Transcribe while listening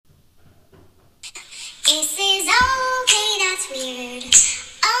This is okay, that's weird.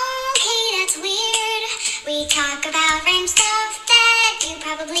 Okay, that's weird. We talk about random stuff that you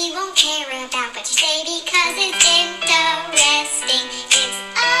probably won't care about, but you say because it's interesting. It's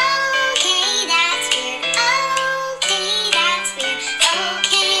okay, that's weird. Okay, that's weird.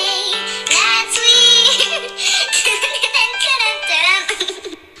 Okay, that's weird.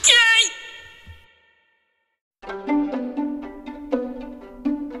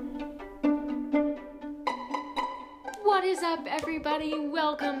 What is up, everybody?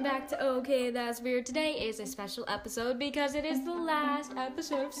 Welcome back to Okay, That's Weird. Today is a special episode because it is the last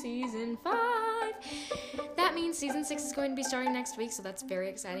episode of Season 5. That means Season 6 is going to be starting next week, so that's very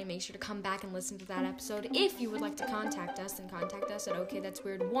exciting. Make sure to come back and listen to that episode. If you would like to contact us, then contact us at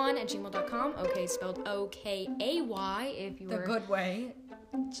okaythat'sweird1@gmail.com. Okay, spelled O-K-A-Y if you were... The good way.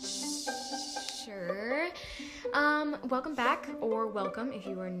 Sure. Welcome back, or welcome if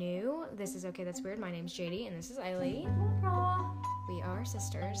you are new. This is Okay, That's Weird. My name's JD, and this is Eiley. We are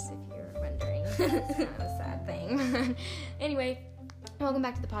sisters, if you're wondering. It's kind of a sad thing. Anyway, welcome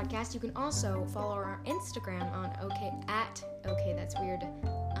back to the podcast. You can also follow our Instagram on Okay That's Weird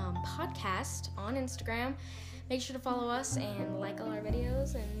podcast on Instagram. Make sure to follow us and like all our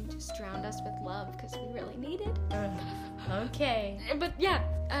videos and just drown us with love because we really need it. Okay. But yeah,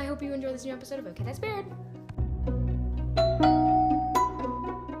 I hope you enjoy this new episode of Okay, That's Weird.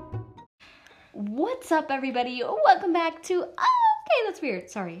 What's up, everybody? Welcome back to Okay, That's Weird.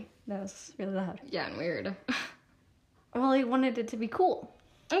 Sorry, that was really loud. Yeah, and weird. Well, I wanted it to be cool.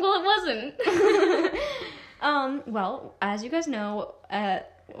 Well, it wasn't. Well, as you guys know,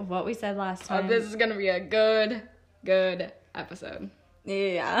 what we said last time. This is gonna be a good episode.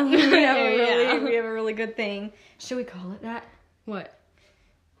 Yeah, we have a really good thing. Should we call it that? What?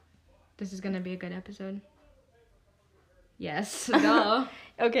 This is gonna be a good episode? Yes, duh.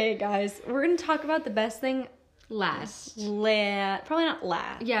 Okay, guys, we're gonna talk about the best thing Last. Probably not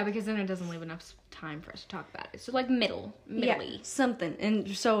last. Yeah, because then it doesn't leave enough time for us to talk about it. So like middly. Yeah, something.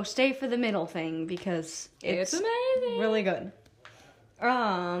 And so stay for the middle thing because it's amazing. Really good.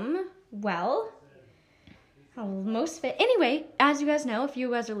 Well, anyway, as you guys know, if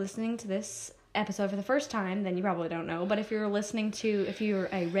you guys are listening to this episode for the first time, then you probably don't know, but if you're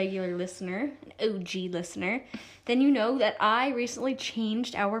a regular listener, an OG listener, then you know that I recently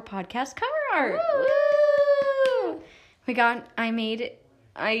changed our podcast cover art. Woo!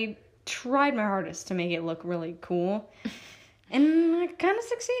 I tried my hardest to make it look really cool, and I kind of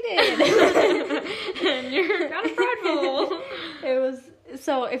succeeded. And you're kind of prideful.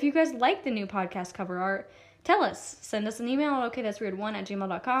 So if you guys like the new podcast cover art, tell us. Send us an email at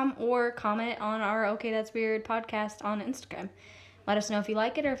okaythat'sweird1@gmail.com or comment on our Okay That's Weird podcast on Instagram. Let us know if you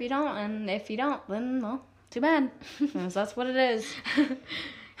like it or if you don't, and if you don't, then, well, too bad. Because that's what it is.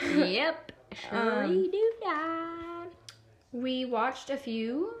 Yep. Sure you do that. We watched a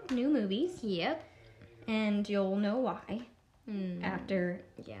few new movies. Yep. And you'll know why. After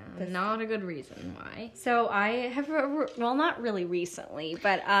not a good reason why. So I have, not really recently,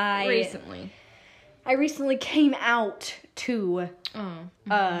 but I recently came out to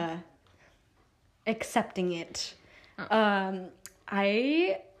accepting it.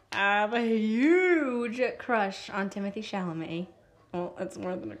 I have a huge crush on Timothy Chalamet. Well, it's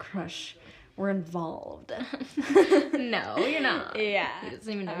more than a crush. We're involved. No, you're not. Yeah. He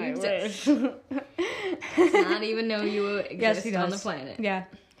doesn't even know you exist. Does not even know you exist on the planet. Yeah.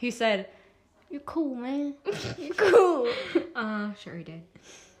 He said, "You're cool, man. You're cool." Sure he did.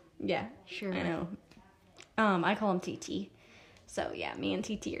 Yeah. Sure. I know. I call him TT. So, yeah, me and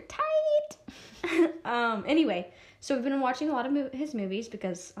TT are tight. Anyway, so we've been watching a lot of his movies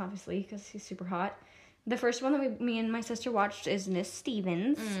because he's super hot. The first one that me and my sister watched is Miss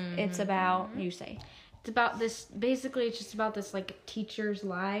Stevens. Mm-hmm. It's about, you say. It's about this, basically it's just about this, like, teacher's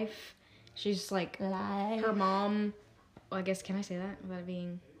life. She's, like, her mom, well, I guess, can I say that without it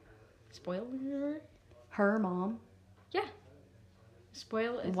being spoiled? Her mom? Yeah.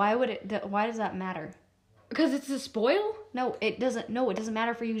 Spoil it. Why does that matter? Because it's a spoil? No, it doesn't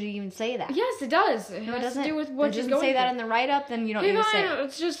matter for you to even say that. Yes, it does. It has to do with what she's going through. Say that in the write-up, then you don't need to say it.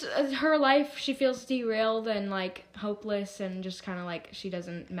 It's just her life, she feels derailed and, like, hopeless and just kind of, like, she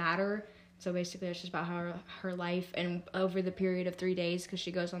doesn't matter. So, basically, it's just about her life and over the period of 3 days because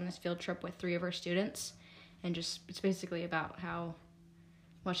she goes on this field trip with 3 of her students. And just, it's basically about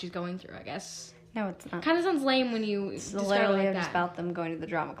what she's going through, I guess. No, it's not. Kind of sounds lame when you it's literally like just about them going to the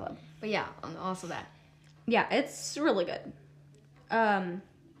drama club. But yeah, also that. Yeah, it's really good.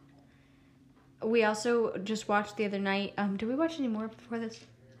 We also just watched the other night. Did we watch any more before this?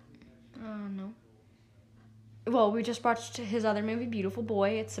 No. Well, we just watched his other movie, Beautiful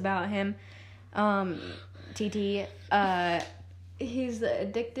Boy. It's about him TT, he's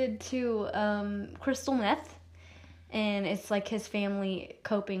addicted to crystal meth, and it's like his family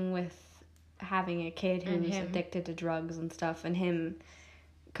coping with having a kid who's addicted to drugs and stuff, and him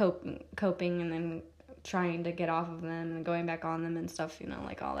coping and then trying to get off of them and going back on them and stuff,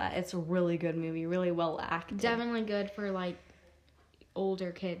 like all that. It's a really good movie, really well acted. Definitely good for like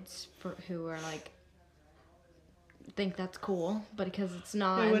older kids who are like think that's cool, but because it's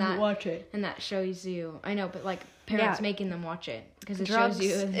not, They wouldn't watch it. And that shows you. I know, but like parents making them watch it because it Drugs shows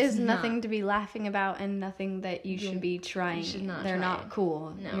you is nothing to be laughing about and nothing that you should be trying. You should not. They're try not it.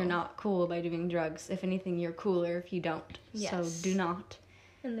 cool. No. You're not cool by doing drugs. If anything, you're cooler if you don't. Yes. So do not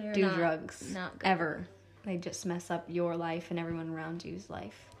And they're do not, drugs not good. ever. They just mess up your life and everyone around you's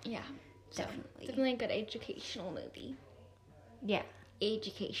life. Yeah, so, Definitely. definitely a good educational movie. Yeah.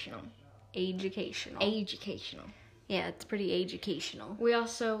 Educational. Yeah, it's pretty educational. We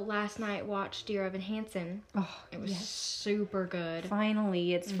also last night watched Dear Evan Hansen. Oh, It was super good.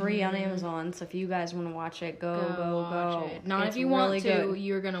 Finally, it's free on Amazon, so if you guys want to watch it, go. Watch it. Not It's if you really want to. good.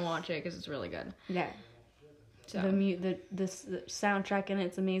 You're gonna watch it because it's really good. Yeah. So The soundtrack in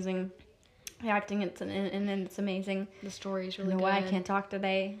it's amazing. The acting it's amazing. the story is I really don't know good. why I can't talk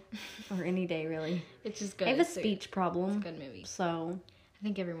today, or any day really. It's just good. I have a It's speech problem, It's a good movie. so I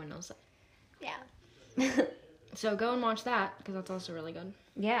think everyone knows that. yeah. So go and watch that because that's also really good.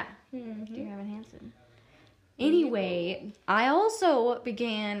 Yeah. Dear Evan Hansen. Anyway, I also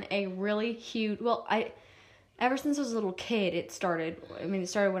began a really huge. Well, ever since I was a little kid, it started. I mean, it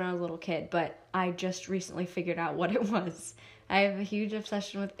started when I was a little kid, but I just recently figured out what it was. I have a huge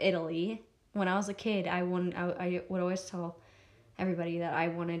obsession with Italy. When I was a kid, I would always tell everybody that I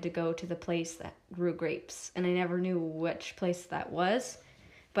wanted to go to the place that grew grapes, and I never knew which place that was.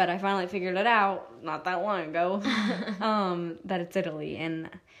 But I finally figured it out not that long ago, that it's Italy. And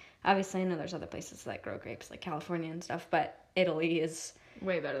obviously I know there's other places that grow grapes, like California and stuff, but Italy is...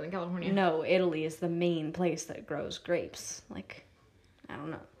 Way better than California. No, Italy is the main place that grows grapes. Like, I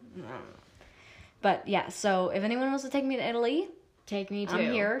don't know. But yeah, so if anyone wants to take me to Italy... Take me too.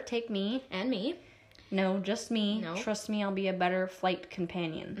 I'm here. Take me. And me. No, just me. No. Trust me, I'll be a better flight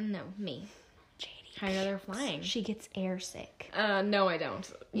companion. No, me. JD. I'd rather flying. She gets airsick. No, I don't.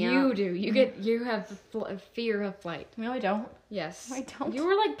 Yeah. You do. You have fear of flight. No, I don't. Yes. I don't. You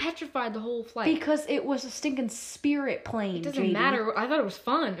were like petrified the whole flight. Because it was a stinking Spirit plane. It doesn't JD. matter. I thought it was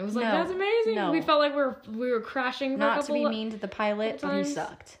fun. It was like, No. that's amazing. No. We felt like we were crashing for a Not couple to be mean to the pilot, but he times.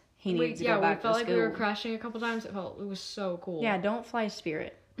 sucked. He needs to go back we felt to like school. we were crashing a couple times. It was so cool. Yeah, don't fly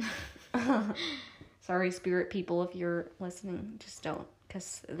Spirit. Sorry, Spirit people, if you're listening. Just don't,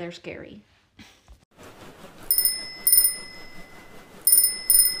 because they're scary.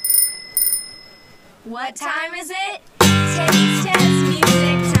 What time is it? Taste test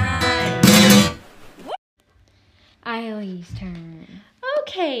music time. Eileen's turn.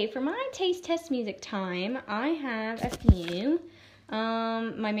 Okay, for my taste test music time, I have a few.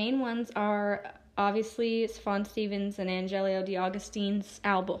 My main ones are obviously Stefan Stevens and Angelio DiAugustine's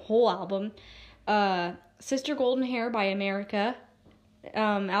whole album. Sister Golden Hair by America.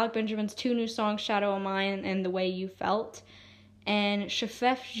 Alec Benjamin's 2 new songs, Shadow of Mine and The Way You Felt. And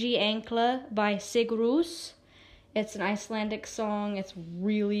Chefef G. Ankle by Sig Rus. It's an Icelandic song. It's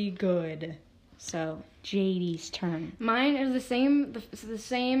really good. So, JD's turn. Mine are the same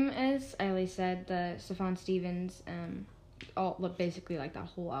as Eileen said. The Stefan Stevens, basically like that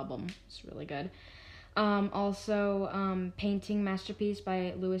whole album. It's really good. Also, Painting Masterpiece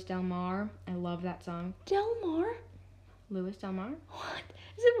by Louis Del Mar. I love that song. Del Mar? Louis Del Mar? What?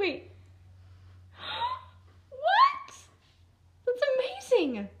 Is it, wait. What? That's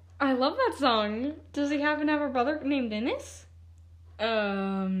amazing. I love that song. Does he happen to have a brother named Dennis?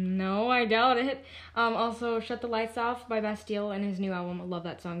 No, I doubt it. Also, Shut the Lights Off by Bastille and his new album. I love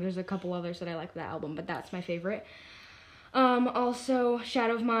that song. There's a couple others that I like that album, but that's my favorite. Also,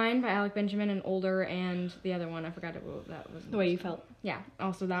 Shadow of Mine by Alec Benjamin and Older, and the other one, I forgot what that was. The Way You Felt. Yeah,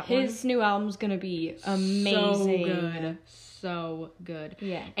 also that one. His new album's gonna be amazing. So good.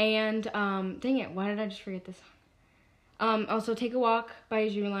 Yeah. And, dang it, why did I just forget this song? Also, Take a Walk by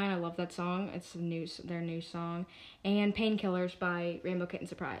Julian. I love that song. It's their new song. And Painkillers by Rainbow Kitten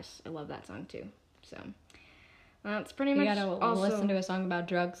Surprise. I love that song too. So, that's pretty much. You gotta also, listen to a song about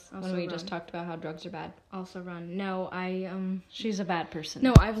drugs when also we Run. just talked about how drugs are bad. Also Run. No, She's a bad person.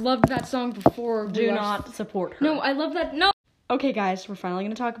 No, I've loved that song before. Do not support her. No, I love that. No! Okay, guys, we're finally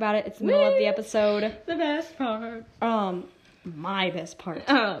gonna talk about it. It's the middle of the episode. The best part. My best part.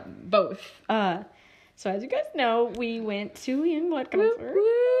 Both. So as you guys know, we went to Ian Blood concert.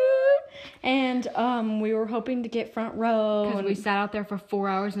 And we were hoping to get front row. Because we sat out there for 4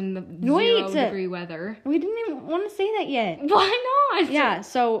 hours in the Wait, 0-degree weather. We didn't even want to say that yet. Why not? Yeah,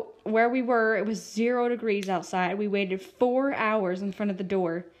 so where we were, it was 0 degrees outside. We waited 4 hours in front of the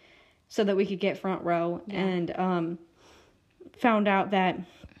door so that we could get front row. Yeah. And found out that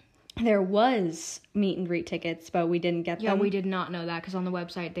there was meet and greet tickets, but we didn't get them. Yeah, we did not know that because on the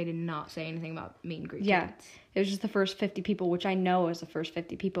website they did not say anything about meet and greet tickets. It was just the first 50 people, which I know is the first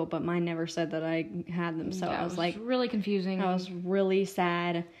 50 people, but mine never said that I had them. So Yeah, I was like, really confusing. I was really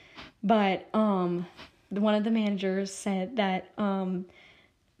sad. But one of the managers said that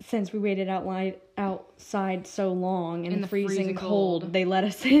since we waited outside so long in the freezing cold, they let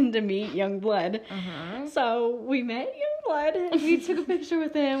us in to meet Youngblood. Uh-huh. So we met Youngblood. We took a picture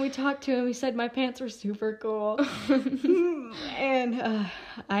with him. We talked to him. He said my pants were super cool. And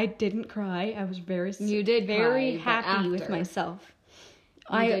I didn't cry. I was very cry, but happy with after. myself.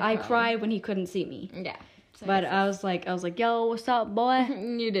 did I cry. cried when he couldn't see me. Yeah. So But I was like, yo, what's up, boy?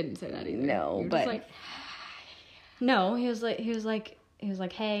 you didn't say that either. No, You were but just like, no, he was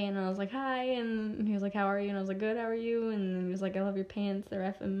like, hey, and I was like, hi, and he was like, how are you? And I was like, good, how are you? And then he was like, I love your pants, they're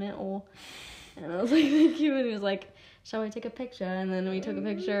effing mental. And I was like, thank you. And he was like, shall we take a picture? And then we took a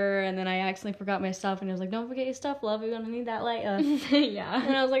picture, and then I accidentally forgot my stuff, and he was like, don't forget your stuff, love, you're gonna need that later. yeah.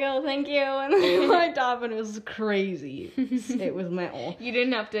 And I was like, oh, thank you. And then we walked off, and it was crazy. It was mental. You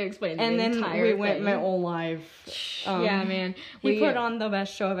didn't have to explain And the then entire we went thing. mental live. Yeah, man. He put on the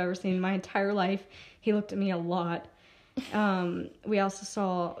best show I've ever seen in my entire life. He looked at me a lot. We also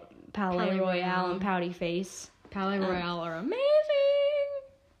saw Palais Royale and Pouty Face. Palais Royale are amazing.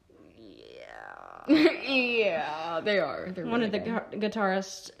 Yeah. Yeah, they are. They're One really of the good.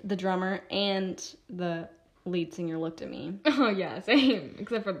 guitarists, the drummer, and the lead singer looked at me. Oh, yeah, same.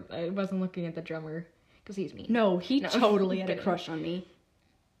 Except for I wasn't looking at the drummer because he's mean. No, he No. totally had a Kidding. crush on me.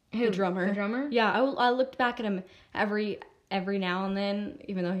 Who? The drummer. The drummer? Yeah, I looked back at him every now and then,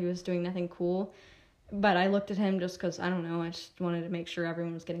 even though he was doing nothing cool. But I looked at him just because, I don't know, I just wanted to make sure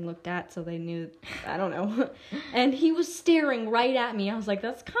everyone was getting looked at so they knew, I don't know. And he was staring right at me. I was like,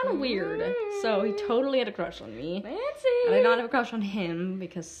 that's kind of weird. So he totally had a crush on me. Fancy. I did not have a crush on him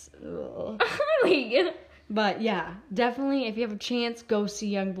because, ugh. But yeah, definitely, if you have a chance, go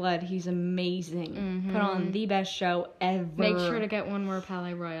see Youngblood. He's amazing. Put on the best show ever. Make sure to get one where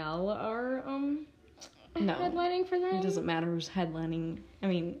Palais Royale are, No. headlining for them. It doesn't matter who's headlining. I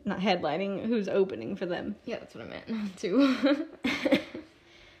mean, not headlining, who's opening for them. Yeah, that's what I meant, too.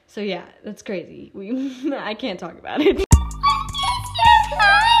 So yeah, that's crazy. I can't talk about it.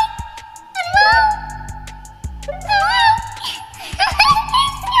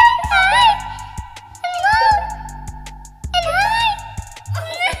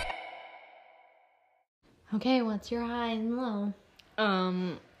 Okay, what's your high and low? I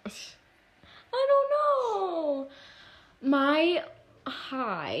don't know. My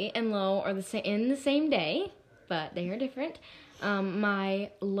high and low are in the same day, but they are different. My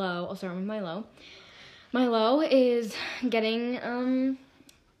low, I'll start with my low. My low is getting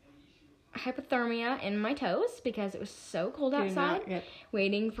hypothermia in my toes because it was so cold outside.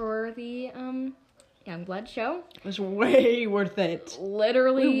 Waiting for the Youngblood show. It was way worth it.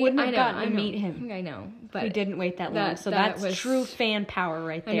 Literally, We wouldn't have I know, gotten I to know. meet him. I know, but We didn't wait that long, so that that's was- true fan power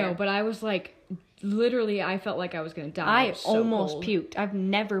right I there. know, but I was like, literally, I felt like I was gonna die. I It was so almost cold. puked. I've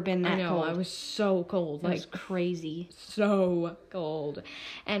never been that I know, cold. I was so cold, It was like crazy. so cold.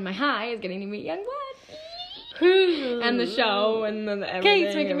 And my high is getting to meet Youngblood. And the show and then everything. Okay,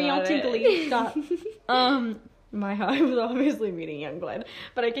 it's making me all about it. tingly. Stop. My high was obviously meeting Youngblood,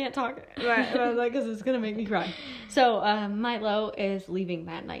 but I can't talk about that because it's gonna make me cry. So my low is leaving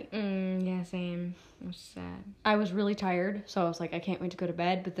that night. Yeah, same. It was sad. I was really tired, so I was like, I can't wait to go to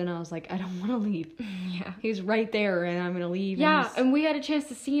bed. But then I was like, I don't want to leave. Yeah. He's right there, and I'm gonna leave. Yeah, and and we had a chance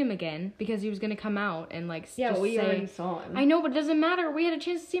to see him again because he was gonna come out and like just say, saw him. I know, but it doesn't matter. We had a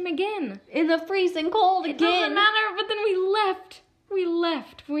chance to see him again. In the freezing cold It again. doesn't matter. But then we left.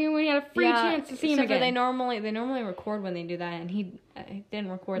 We had a free chance to see him except for again. they normally record when they do that, and he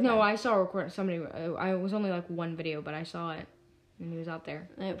didn't record. No, that. I saw record somebody. I was only like one video, but I saw it, and he was out there.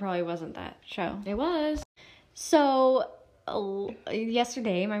 It probably wasn't that show. It was. So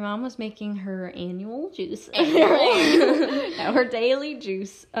yesterday, my mom was making her annual juice. Her daily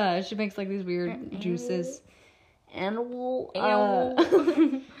juice. She makes like these weird juices. Animal.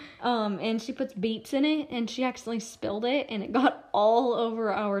 And she puts beets in it, and she accidentally spilled it, and it got all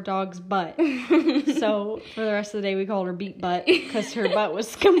over our dog's butt. So for the rest of the day, we called her Beet Butt because her butt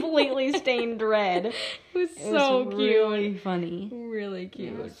was completely stained red. It was It was really funny. Really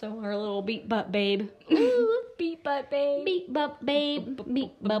cute. Yeah, so our little Beet Butt babe. Ooh, Beet Butt babe. Beet Butt babe.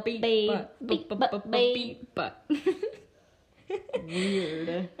 Beet Butt babe. Beet Butt babe. Beet Butt.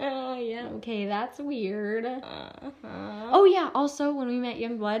 Weird. Oh, yeah. Okay, that's weird. Uh-huh. Oh yeah, also when we met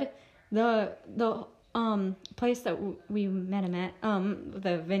Youngblood, the place that we met him at,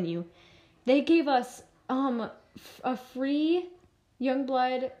 the venue, they gave us a free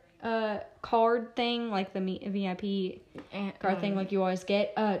Youngblood card thing, like the VIP card thing, like you always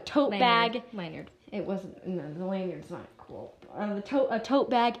get. Tote bag. Lanyard. It wasn't. No, the lanyard's not cool. A tote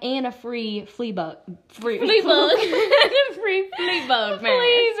bag and a free flea bug. Free bug. Free flea bug mask.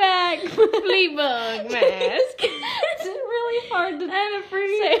 Flea bag. Flea bug mask. It's really hard to And a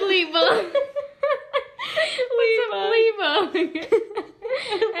free say. flea bug. Flea bug.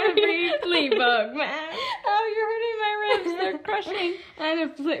 And a free flea bug mask. Oh, you're hurting my ribs. They're crushing. And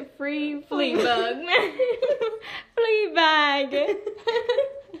a free flea bug mask. Flea bag.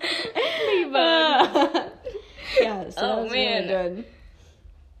 Flea bug. Yeah, so that was man. really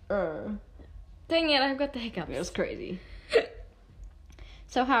good. Dang it, I've got the hiccups. It was crazy.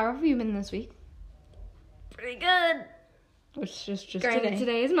 So how have you been this week? Pretty good. Which is just Granted, today.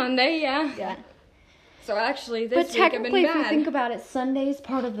 today is Monday, yeah. Yeah. So actually, this But week I've been technically, if you bad. think about it, Sunday's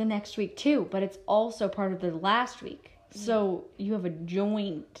part of the next week too, but it's also part of the last week. So you have a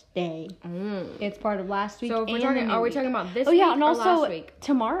joint day. It's part of last week. So if we're and talking, the new are we week. talking about this Oh week yeah, and or also last week?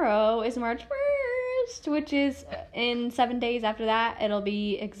 tomorrow is March 1st, which is in 7 days after that. It'll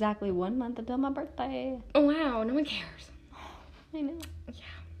be exactly 1 month until my birthday. Oh wow, no one cares. I know. Yeah.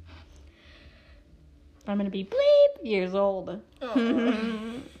 I'm gonna be bleep years old.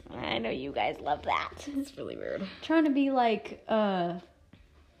 I know you guys love that. It's really weird. Trying to be like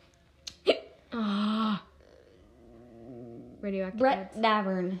Radioactive Brett Kids.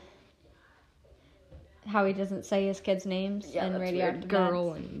 Davern. How he doesn't say his kids' names Yeah, in that's Radioactive weird.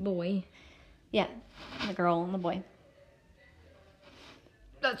 Girl Dads. and boy. Yeah, the girl and the boy.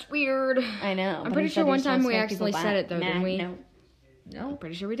 That's weird. I know. I'm but pretty he sure said he one just time wants we to make actually people said laugh. it, though, didn't we? No. I'm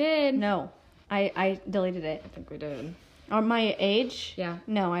pretty sure we did. No. I deleted it. I think we did. On my age? Yeah.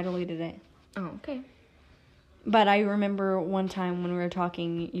 No, I deleted it. Oh, okay. But I remember one time when we were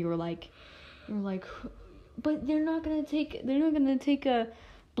talking, you were like, but they're not gonna take a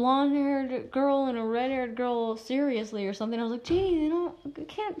blonde-haired girl and a red-haired girl seriously or something. I was like, gee, they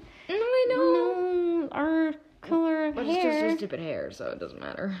can't. No, I know. No, our color But it's just hair. her stupid hair, so it doesn't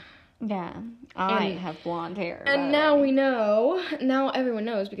matter. Yeah, I And- have blonde hair. And now we know. Now everyone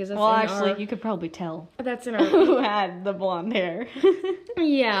knows because that's Well, in actually, our... you could probably tell That's in our... who had the blonde hair.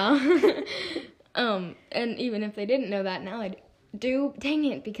 Yeah. And even if they didn't know that, now I do. Dang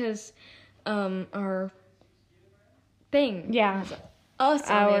it, because our thing Yeah. has us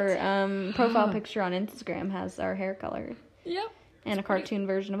on it. Our profile picture on Instagram has our hair color Yep. and a cartoon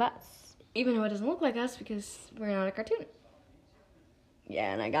version of us. Even though it doesn't look like us because we're not a cartoon.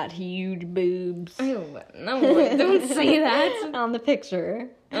 Yeah, and I got huge boobs Oh, no, don't say that. on the picture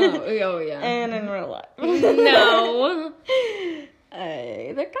Oh yeah. and in real life. No.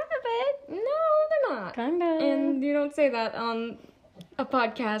 They're kind of big. No, they're not. Kind of. And you don't say that on a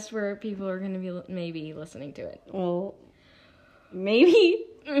podcast where people are going to be maybe listening to it. Well, maybe.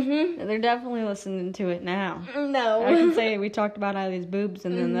 Mm-hmm. They're definitely listening to it now. No. I can say we talked about Ali's boobs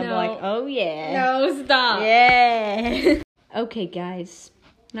and then they'll be No. like, oh yeah. No, stop. Yeah. Okay, guys.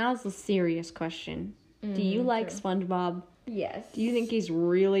 Now's the serious question. Do you like SpongeBob? Yes. Do you think he's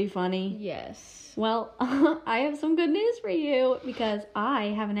really funny? Yes. Well, I have some good news for you because I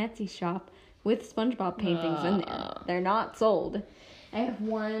have an Etsy shop with SpongeBob paintings in there. They're not sold. I have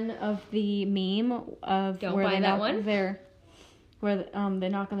one of the meme of Don't where buy they that knock one? where they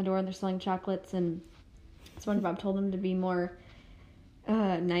knock on the door and they're selling chocolates and SpongeBob told them to be more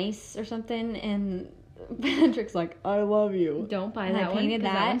nice or something and Patrick's like, I love you. Don't buy And I that one. painted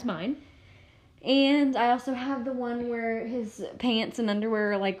 'cause that. one's mine. And I also have the one where his pants and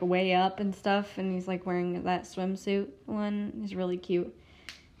underwear are like way up and stuff, and he's like wearing that swimsuit one. He's really cute.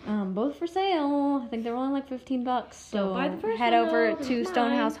 Both for sale. I think they're only like $15. So Don't buy the first head one, over though, 'cause to it's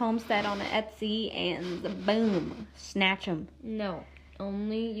Stonehouse mine. Homestead on Etsy and boom, snatch them. No.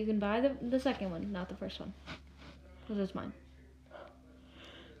 Only you can buy the second one, not the first one. Because it's mine.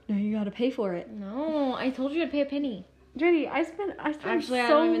 No, you gotta pay for it. No, I told you to pay a penny. Judy, I spent Actually, I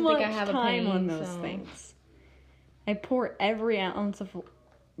so don't even much think I have a time penny, on those so- things. I pour every ounce of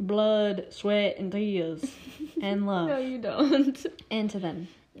blood, sweat, and tears and love No, you don't. into them.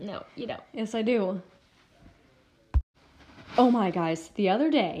 No, you don't. Yes, I do. Oh my, guys. The other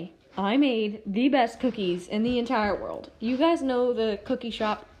day, I made the best cookies in the entire world. You guys know the cookie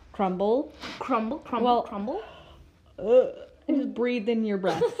shop Crumble? Crumble. Well- Crumble. I just breathed in your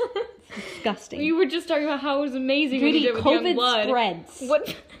breath. It's disgusting. You were just talking about how it was amazing when you Judy, did it with young COVID blood. spreads.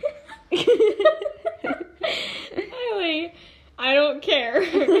 What? Haley, I don't care. Do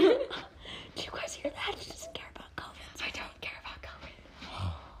you guys hear that? She doesn't care about COVID. I don't care about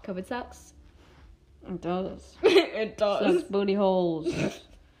COVID. COVID sucks. It does. It does. Sucks booty holes.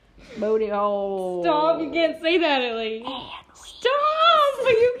 Booty holes. Stop! You can't say that, Haley. Stop!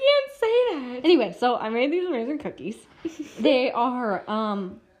 You can't say that. Anyway, so I made these amazing cookies. They are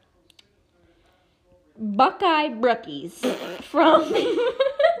Buckeye Brookies from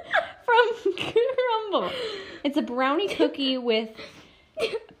Crumble. It's a brownie cookie with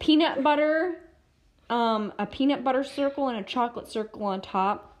peanut butter, a peanut butter circle and a chocolate circle on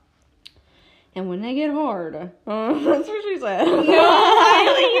top. And when they get hard, that's what she said. No,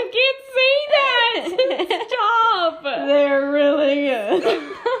 Haley, you can't say that. Stop. They're really good.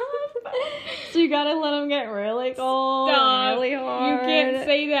 So you gotta let them get really cold, Stop. really hard. You can't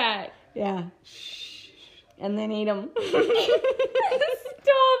say that. Yeah. And then eat them.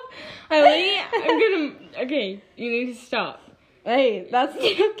 Stop. Haley, okay, you need to stop. Hey, that's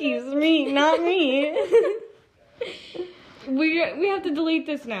the cookies, me, not me. We have to delete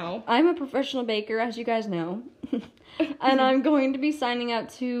this now. I'm a professional baker, as you guys know. And I'm going to be signing up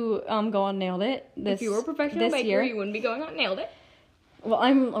to go on Nailed It If you were a professional this baker, year. you wouldn't be going on Nailed It. Well,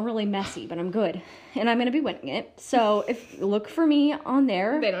 I'm really messy, but I'm good. And I'm going to be winning it. So look for me on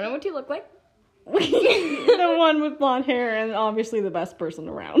there. They don't know what you look like. The one with blonde hair and obviously the best person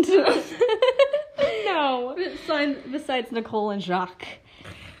around. No. Besides Nicole and Jacques,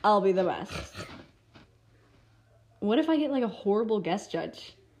 I'll be the best. What if I get like a horrible guest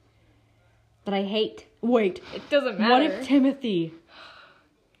judge that I hate? Wait, It doesn't matter. what if Timothy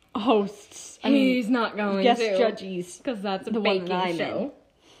hosts? He's not going guest to. judges. Because that's a The one baking that I'm show. in.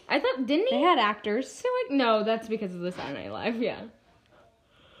 I thought, didn't he? They had actors. I feel like, no, that's because of the Saturday Night Live, yeah.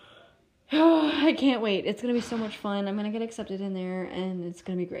 I can't wait. It's going to be so much fun. I'm going to get accepted in there and it's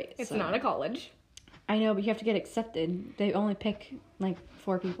going to be great. It's So- not a college. I know, but you have to get accepted. They only pick like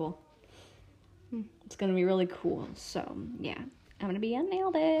 4 people. It's gonna be really cool. So yeah, I'm gonna be on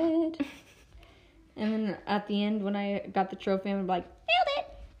Nailed It. And then at the end, when I got the trophy, I'm gonna be like, nailed it,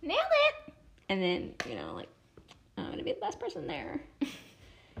 nailed it. And then like I'm gonna be the best person there.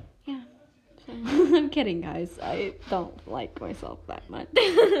 Yeah. So, I'm kidding, guys. I don't like myself that much.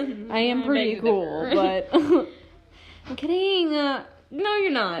 I am pretty beg to cool, differ. but I'm kidding. No,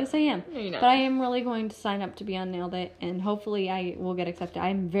 you're not. Yes, I am. No, you're not. But I am really going to sign up to be on Nailed It, and hopefully I will get accepted.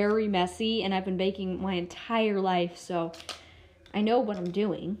 I'm very messy, and I've been baking my entire life, so I know what I'm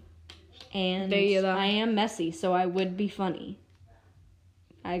doing. And I am messy, so I would be funny.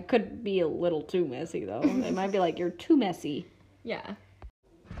 I could be a little too messy, though. They might be like, you're too messy. Yeah.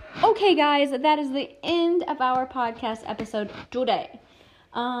 Okay, guys, that is the end of our podcast episode today.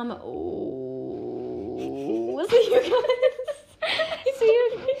 We'll see you guys. See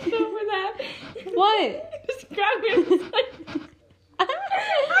you over that. What? Just grab me.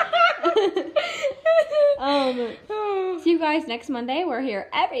 See you guys next Monday. We're here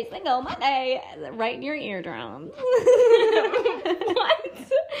every single Monday, right in your eardrums. What?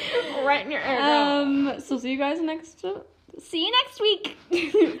 Right in your ear. So see you guys next. See you next week.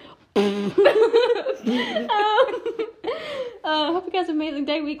 Hope you guys have an amazing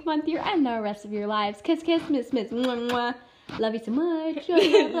day, week, month, year, and the rest of your lives. Kiss, kiss, miss, miss. Mwah, mwah. Love you so much.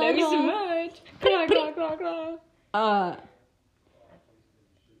 Love you so much. Claw, claw, claw, claw.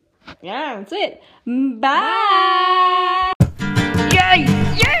 Yeah, that's it. Bye. Yay!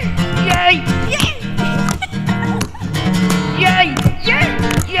 Yay! Yay!